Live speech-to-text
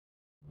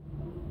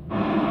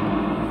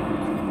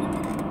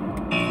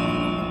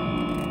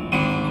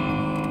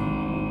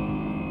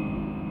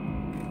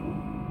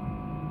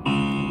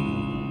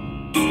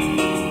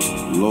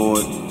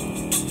Lord,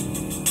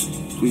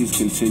 please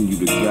continue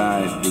to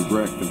guide,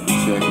 direct, and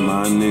protect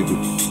my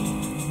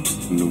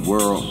niggas from the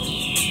world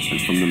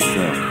and from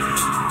themselves.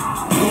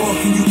 Lord,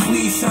 can you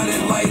please shine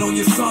that light on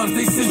your sons?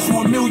 They sent you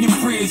a million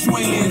prayers, you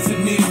ain't answered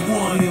near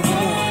one.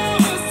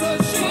 It's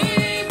a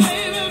shame,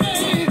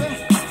 baby.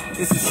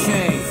 It's a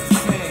shame.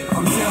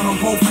 I'm down on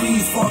both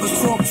knees, Father,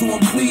 talk to him,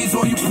 please.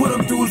 All you put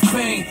him through is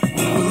pain.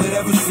 Will it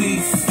ever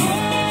cease?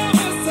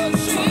 It's a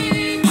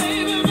shame,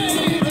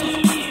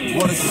 baby.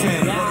 What a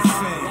shame.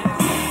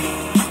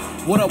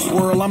 What up,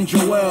 world? I'm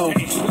Joel.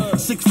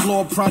 6th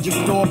floor,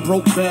 project door,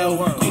 broke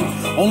bell.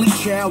 Only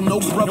child, no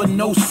brother,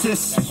 no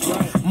sis.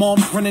 Mom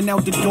running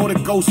out the door to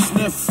go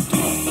sniff.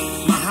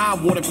 My high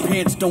water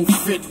pants don't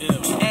fit.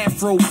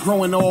 Afro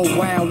growing all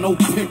wild, no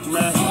pick,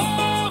 man.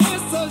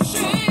 It's a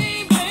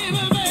shame,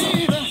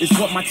 baby. It's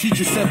what my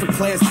teacher said for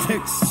class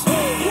picks.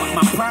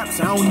 My props,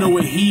 I don't know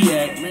where he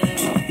at,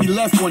 man. He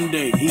left one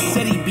day, he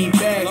said he'd be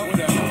back.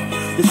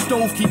 The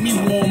stove keep me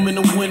warm in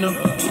the winter.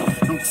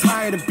 I'm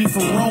tired of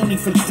beefaroni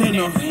for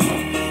dinner.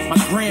 My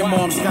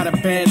grandmom's got a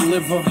bad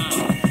liver.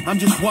 I'm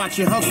just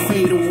watching her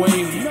fade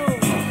away.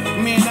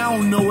 Man, I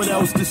don't know what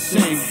else to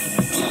say.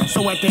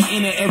 So at the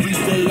end of every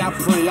day I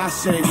pray, I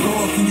say,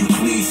 Lord, can you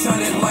please shine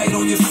that light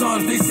on your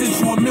sons? They sent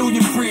you a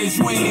million prayers,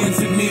 you ain't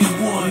answered near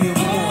one.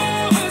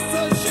 It's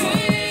a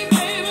shame,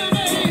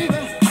 baby.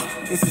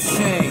 It's a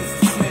shame.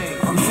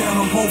 I'm down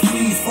on both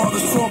knees, Father,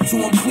 talk to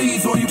him,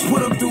 please. All you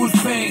put him through is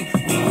pain.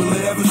 Will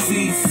it ever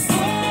cease?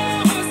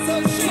 It's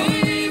a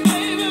shame,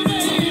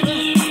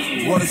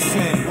 baby. What a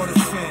shame.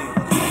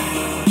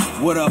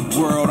 what up,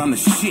 world? I'm the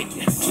shit.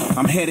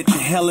 I'm headed to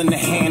hell in the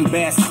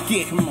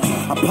handbasket.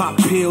 I pop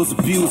pills,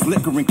 abuse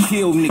liquor, and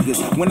kill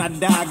niggas. When I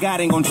die,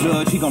 God ain't gon'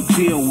 judge, he gon'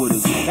 deal with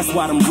us. That's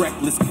why them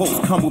reckless quotes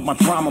come with my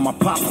drama. My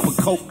pop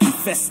for coke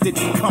infested,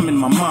 coming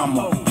my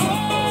mama.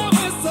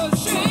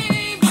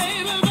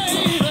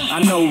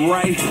 I know,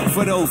 right?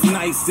 For those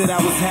nights that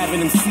I was having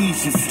them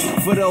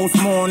seizures, for those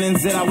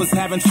mornings that I was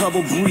having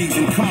trouble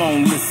breathing. Come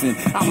on, listen,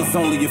 I was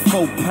only a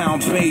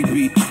 4-pound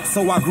baby,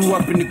 so I grew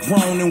up in the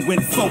grown and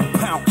went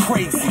 4-pound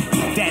crazy.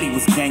 Daddy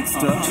was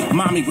gangster,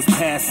 mommy was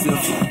passive.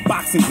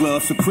 Boxing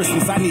gloves for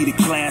Christmas, I needed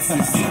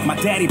glasses. My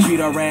daddy beat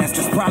our ass,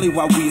 that's probably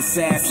why we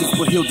assassins.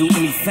 But he'll do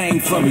anything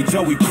for me,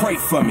 Joey, pray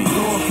for me.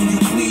 Lord, can you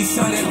please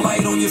shine that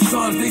light on your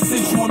sons? They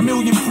sent you a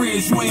million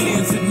prayers, you ain't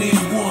answered near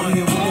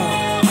one.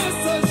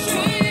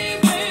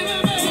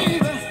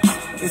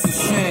 It's a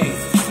shame.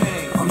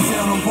 I'm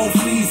down on both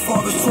knees,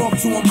 Father, talk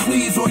to him,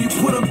 please. All you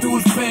put him through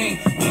is pain.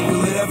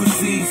 Will it ever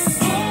cease?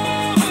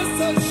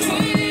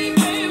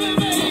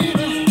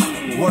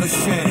 What a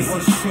shame.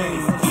 What a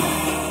shame.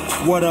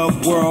 What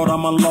up, world?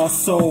 I'm a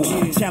lost soul,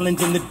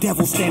 challenging the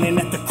devil, standing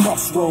at the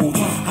crossroads.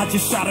 I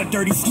just shot a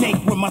dirty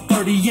snake with my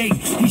 38.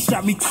 He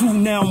shot me too,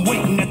 now I'm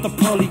waiting at the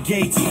pearly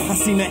gates. I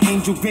seen an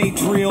angel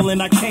Gabriel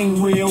and I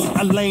came real.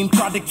 A lame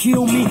tried to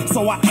kill me,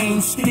 so I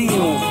aimed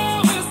still.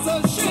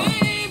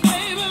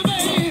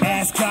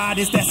 God,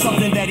 is that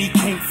something that he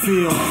can't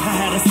feel? I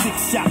had a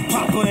 6-shot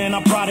popper and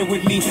I brought it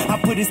with me. I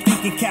put his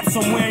thinking cap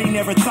somewhere he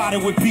never thought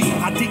it would be.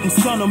 I didn't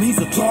stun him, he's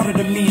a daughter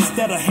to me.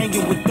 Instead of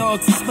hanging with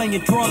thugs and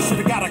slinging drugs,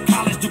 should've got a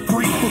college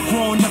degree. But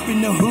growing up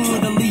in the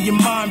hood, I'll leave your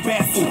mind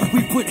baffled.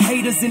 We put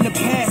haters in the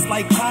past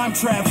like time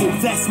travel.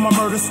 That's my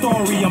murder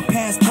story, I'm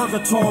past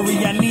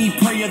purgatory. I need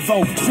prayer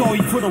though,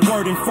 Joey put a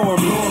word in for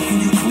me. Lord, can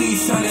you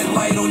please shine that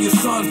light on your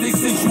sons? They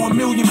sent you a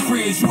million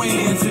prayers, you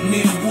ain't answered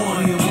near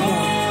one.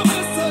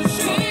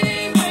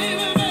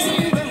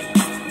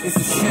 It's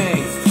a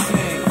shame.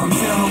 I'm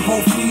down on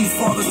both knees,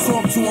 Father,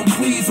 talk to him,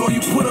 please. All you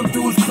put him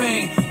through is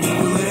pain.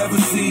 Will it ever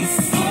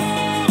cease?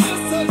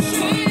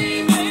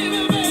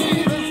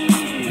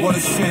 What a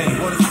shame.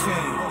 What a shame.